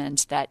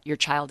environment that your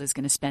child is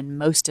going to spend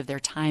most of their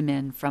time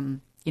in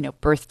from,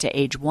 birth to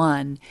age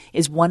 1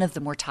 is one of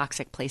the more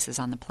toxic places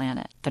on the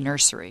planet, the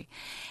nursery.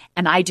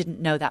 And I didn't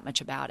know that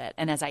much about it.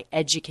 And as I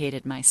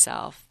educated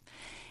myself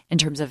in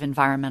terms of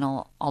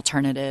environmental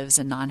alternatives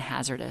and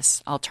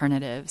non-hazardous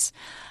alternatives,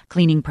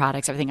 cleaning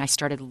products, everything, I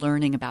started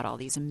learning about all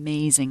these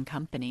amazing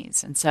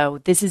companies. And so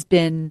this has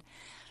been,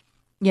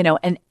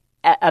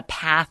 a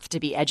path to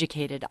be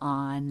educated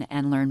on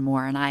and learn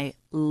more. And I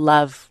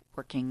love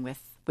working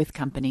with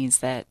companies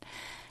that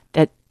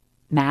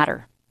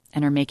matter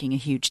and are making a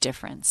huge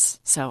difference.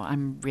 So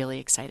I'm really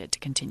excited to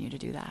continue to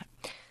do that.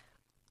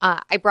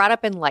 I brought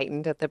up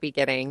Enlightened at the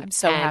beginning. I'm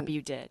so happy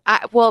you did.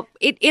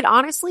 It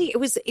honestly, it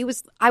was,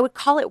 I would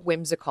call it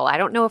whimsical. I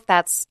don't know if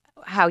that's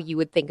how you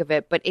would think of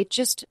it, but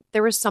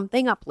there was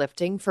something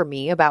uplifting for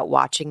me about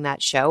watching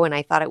that show. And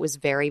I thought it was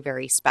very,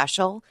 very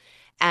special.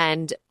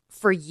 And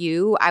for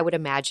you, I would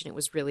imagine it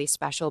was really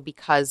special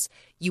because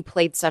you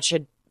played such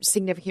a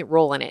significant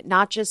role in it,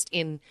 not just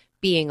in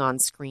being on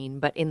screen,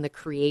 but in the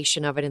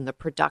creation of it, in the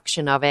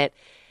production of it.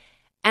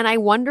 And I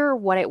wonder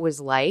what it was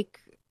like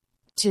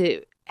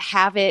to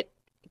have it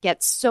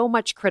get so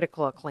much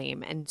critical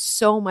acclaim and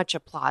so much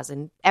applause,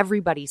 and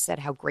everybody said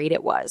how great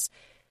it was.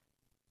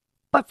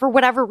 But for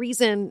whatever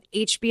reason,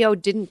 HBO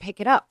didn't pick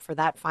it up for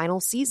that final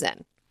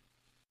season.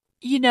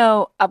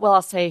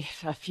 I'll say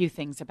a few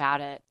things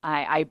about it.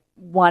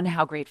 One,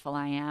 how grateful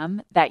I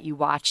am that you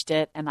watched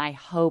it, and I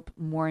hope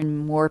more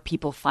and more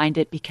people find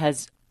it,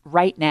 because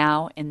right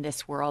now in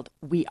this world,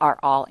 we are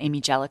all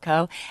Amy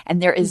Jellicoe,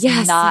 and there is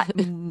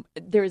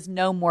there is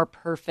no more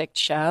perfect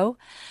show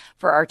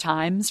for our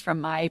times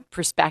from my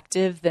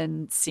perspective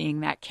than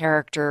seeing that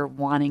character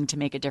wanting to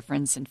make a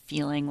difference and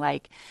feeling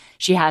like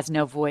she has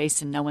no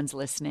voice and no one's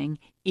listening.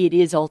 It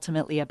is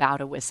ultimately about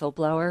a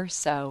whistleblower,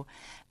 so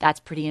that's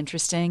pretty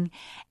interesting.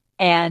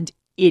 And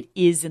it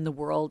is in the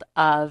world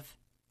of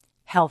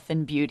health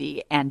and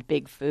beauty and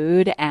big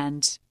food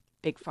and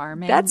big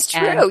farming. That's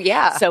true,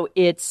 yeah. So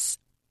it's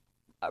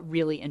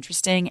really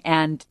interesting,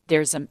 and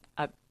there's a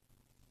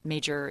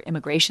major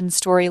immigration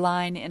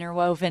storyline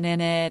interwoven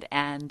in it,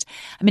 and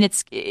I mean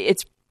it's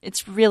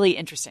really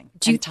interesting.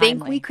 Do you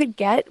think we could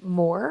get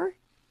more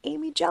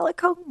Amy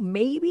Jellicoe?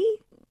 Maybe.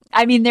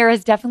 I mean, there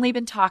has definitely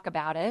been talk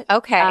about it.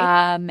 Okay.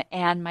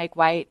 And Mike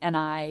White and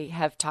I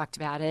have talked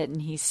about it,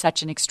 and he's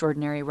such an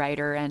extraordinary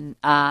writer, and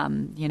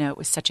it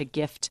was such a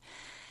gift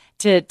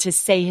to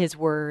say his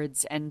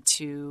words and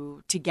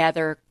to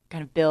together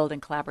kind of build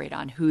and collaborate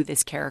on who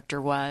this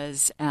character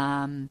was.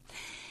 I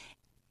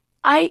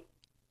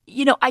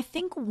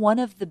think one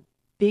of the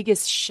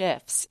biggest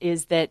shifts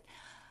is that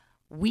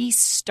we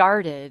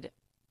started,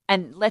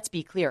 and let's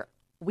be clear,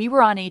 we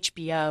were on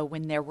HBO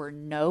when there were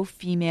no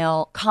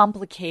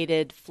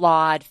complicated,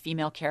 flawed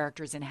female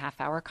characters in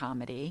half-hour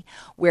comedy,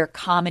 where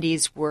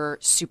comedies were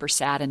super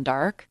sad and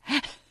dark.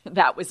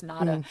 That was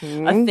not a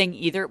thing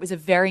either. It was a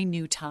very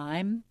new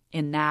time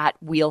in that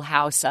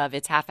wheelhouse of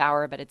it's half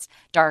hour, but it's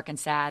dark and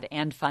sad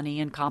and funny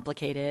and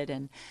complicated,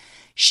 and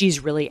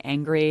she's really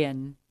angry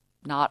and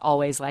not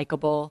always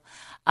likable.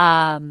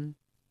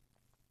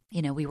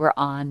 we were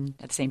on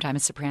at the same time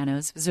as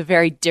Sopranos. It was a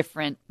very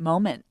different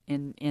moment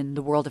in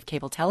the world of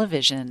cable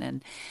television.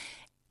 And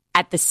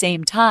at the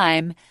same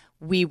time,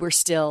 we were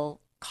still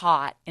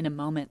caught in a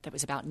moment that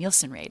was about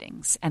Nielsen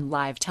ratings and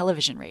live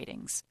television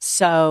ratings.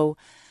 So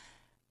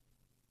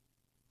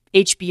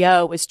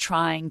HBO was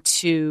trying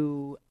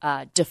to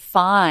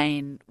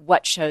define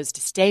what shows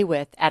to stay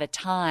with at a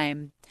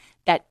time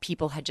that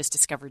people had just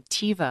discovered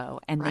TiVo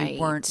and they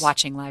weren't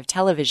watching live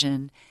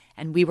television.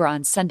 And we were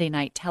on Sunday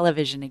night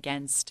television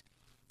against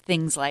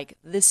things like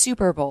the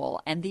Super Bowl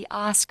and the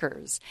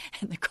Oscars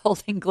and the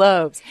Golden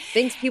Globes.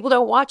 Things people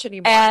don't watch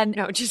anymore. And,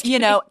 no, just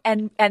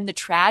and the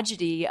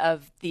tragedy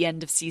of the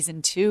end of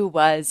season 2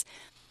 was,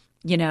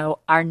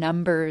 our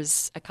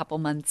numbers a couple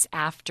months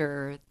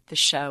after the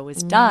show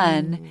was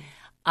done,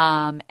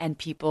 and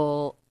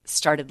people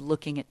started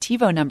looking at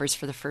TiVo numbers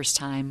for the first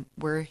time,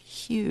 were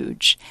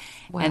huge.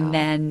 Wow. And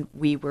then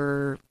we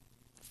were,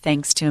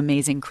 thanks to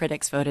amazing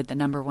critics, voted the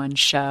 #1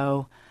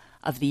 show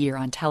of the year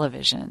on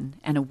television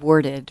and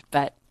awarded,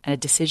 but a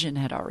decision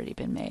had already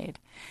been made.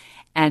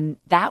 And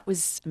that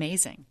was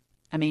amazing.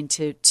 I mean,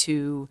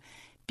 to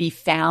be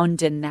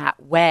found in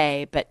that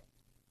way. But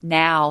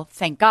now,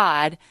 thank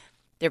God,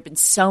 there have been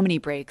so many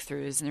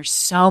breakthroughs and there's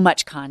so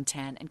much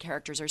content and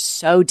characters are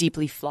so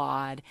deeply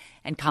flawed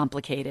and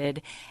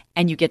complicated.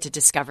 And you get to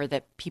discover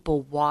that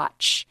people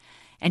watch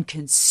and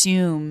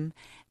consume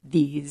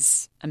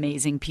these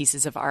amazing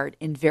pieces of art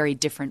in very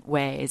different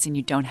ways. And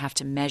you don't have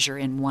to measure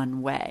in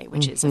one way,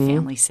 which is a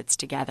family sits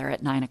together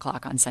at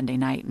 9:00 on Sunday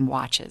night and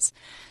watches.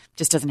 It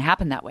just doesn't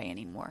happen that way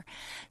anymore.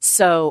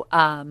 So,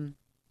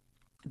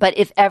 but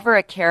if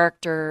ever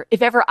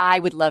I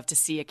would love to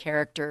see a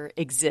character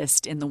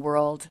exist in the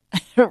world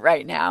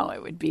right now,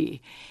 it would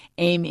be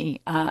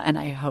Amy. And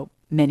I hope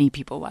many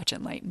people watch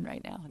Enlightened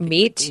right now.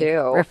 Me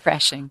too.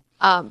 Refreshing.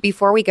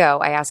 Before we go,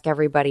 I ask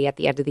everybody at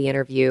the end of the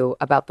interview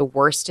about the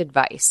worst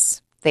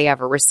advice they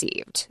ever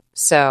received.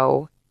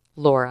 So,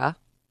 Laura,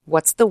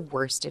 what's the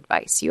worst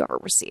advice you ever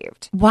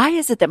received? Why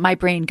is it that my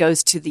brain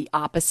goes to the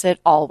opposite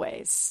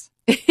always?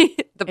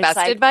 The best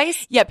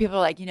advice? Yeah, people are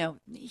like,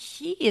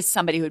 he is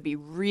somebody who would be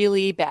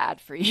really bad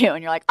for you.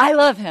 And you're like, I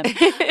love him.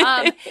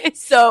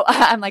 So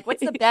I'm like,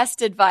 what's the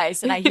best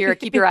advice? And I hear,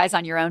 keep your eyes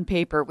on your own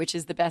paper, which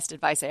is the best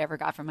advice I ever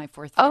got from my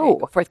fourth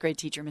grade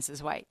teacher,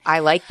 Mrs. White. I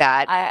like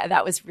that.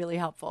 That was really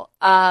helpful.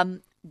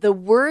 The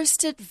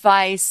worst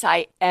advice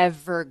I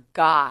ever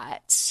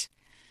got,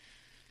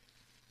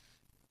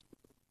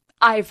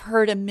 I've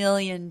heard a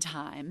million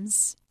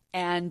times.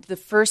 And the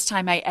first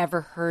time I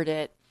ever heard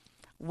it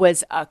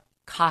was a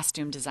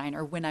costume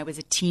designer when I was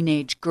a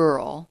teenage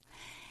girl.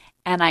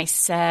 And I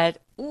said,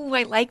 "Ooh,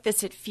 I like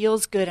this. It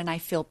feels good and I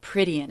feel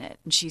pretty in it."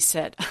 And she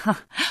said,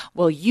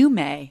 "Well, you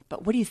may,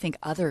 but what do you think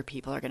other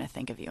people are going to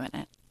think of you in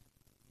it?"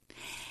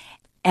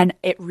 And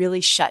it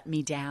really shut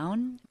me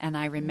down. And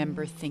I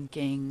remember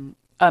thinking,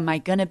 am I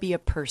going to be a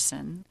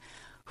person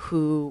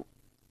who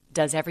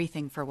does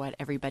everything for what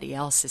everybody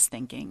else is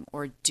thinking,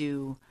 or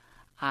do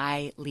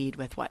I lead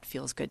with what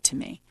feels good to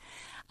me?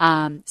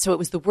 So it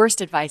was the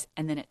worst advice,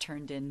 and then it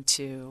turned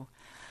into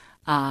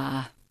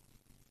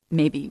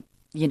maybe,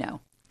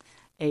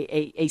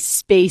 a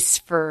space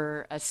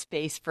for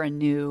a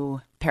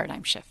new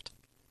paradigm shift.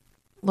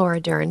 Laura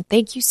Dern,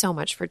 thank you so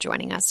much for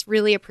joining us.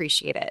 Really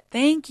appreciate it.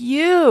 Thank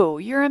you.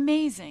 You're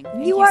amazing.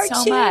 Thank you are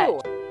so too.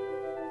 Much.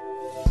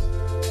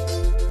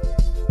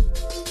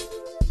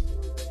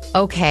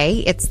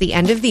 Okay, it's the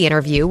end of the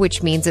interview,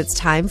 which means it's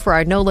time for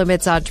our No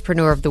Limits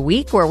Entrepreneur of the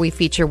Week, where we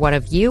feature one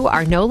of you,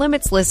 our No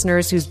Limits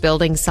listeners, who's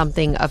building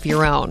something of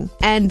your own.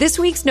 And this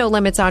week's No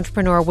Limits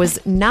Entrepreneur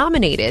was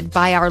nominated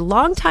by our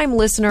longtime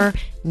listener,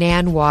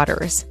 Nan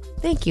Waters.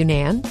 Thank you,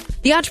 Nan.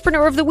 The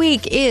Entrepreneur of the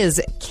Week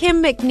is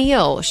Kim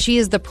McNeil. She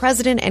is the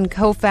president and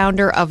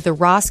co-founder of the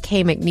Ross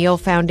K. McNeil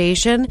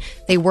Foundation.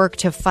 They work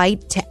to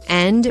fight to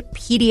end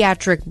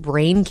pediatric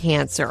brain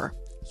cancer.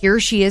 Here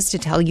she is to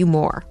tell you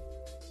more.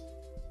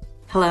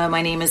 Hello,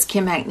 my name is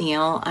Kim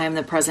McNeil. I'm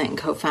the president and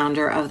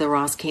co-founder of the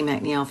Ross K.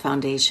 McNeil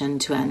Foundation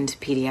to End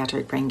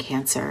Pediatric Brain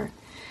Cancer.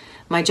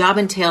 My job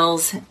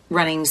entails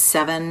running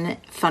 7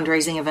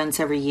 fundraising events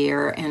every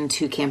year and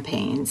 2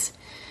 campaigns.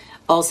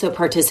 Also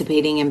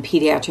participating in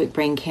pediatric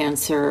brain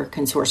cancer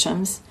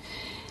consortiums,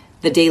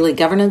 the daily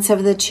governance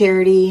of the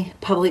charity,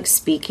 public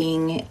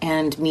speaking,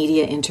 and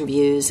media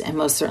interviews, and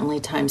most certainly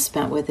time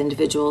spent with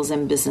individuals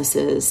and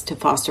businesses to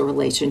foster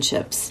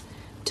relationships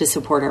to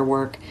support our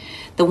work.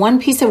 The one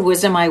piece of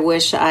wisdom I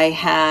wish I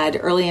had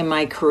early in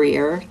my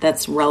career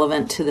that's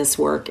relevant to this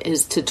work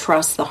is to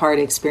trust the hard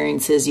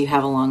experiences you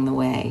have along the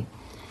way.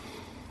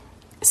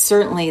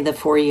 Certainly the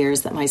 4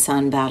 years that my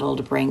son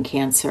battled brain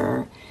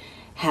cancer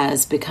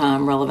has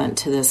become relevant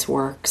to this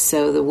work.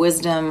 So the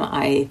wisdom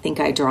I think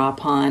I draw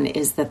upon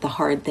is that the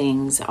hard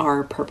things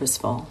are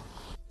purposeful.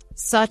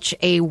 Such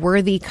a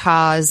worthy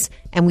cause,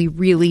 and we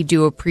really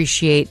do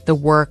appreciate the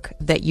work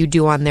that you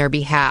do on their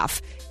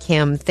behalf.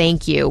 Kim,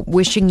 thank you.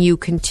 Wishing you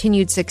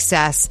continued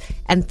success.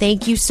 And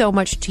thank you so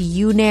much to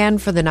you, Nan,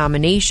 for the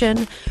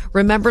nomination.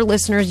 Remember,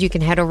 listeners, you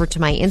can head over to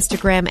my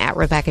Instagram at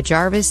Rebecca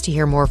Jarvis to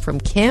hear more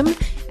from Kim.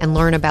 and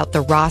learn about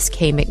the Ross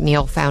K.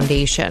 McNeil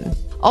Foundation.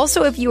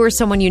 Also, if you or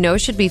someone you know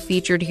should be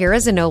featured here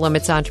as a No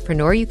Limits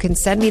entrepreneur, you can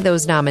send me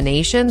those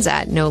nominations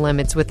at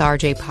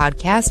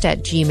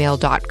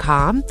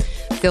nolimitswithrjpodcast@gmail.com.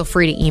 Feel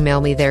free to email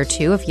me there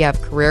too if you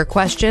have career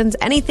questions,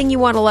 anything you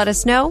want to let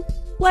us know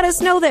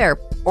there.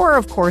 Or,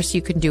 of course,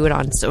 you can do it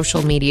on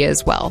social media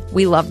as well.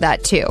 We love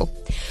that too.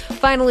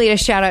 Finally, a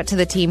shout out to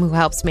the team who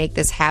helps make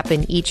this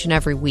happen each and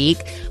every week.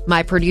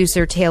 My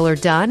producer, Taylor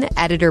Dunn,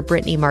 editor,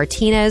 Brittany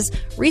Martinez,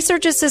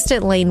 research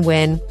assistant, Lane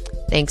Wynn.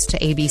 Thanks to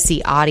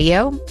ABC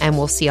Audio, and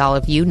we'll see all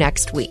of you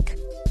next week.